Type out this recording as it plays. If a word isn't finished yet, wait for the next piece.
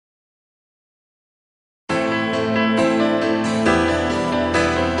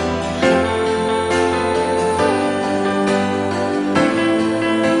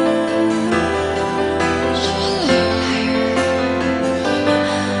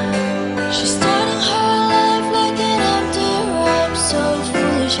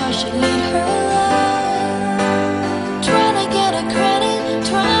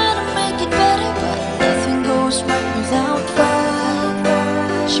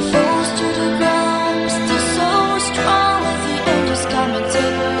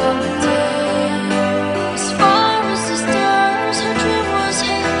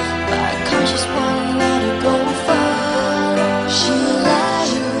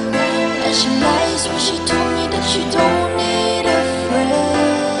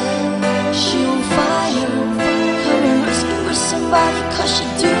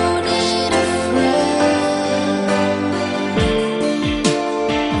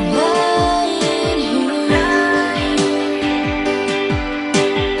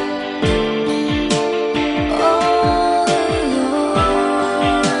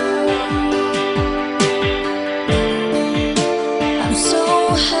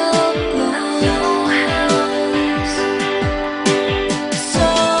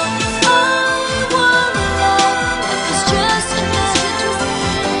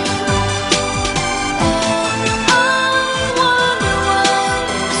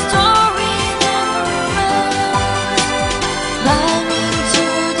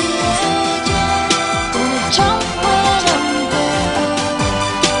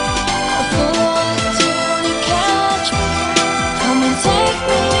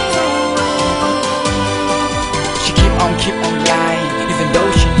Keep on lying, even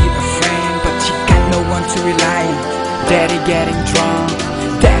though she need a friend, but she got no one to rely on. Daddy getting drunk,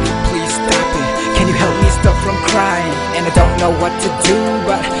 Daddy please stop it. Can you help me stop from crying? And I don't know what to do,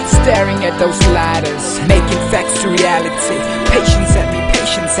 but staring at those ladders, making facts to reality. Patience at me,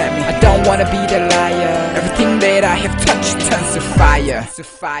 patience at me. I don't wanna be the liar. Everything that I have touched turns to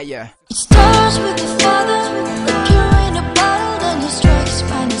fire. It starts with the father, the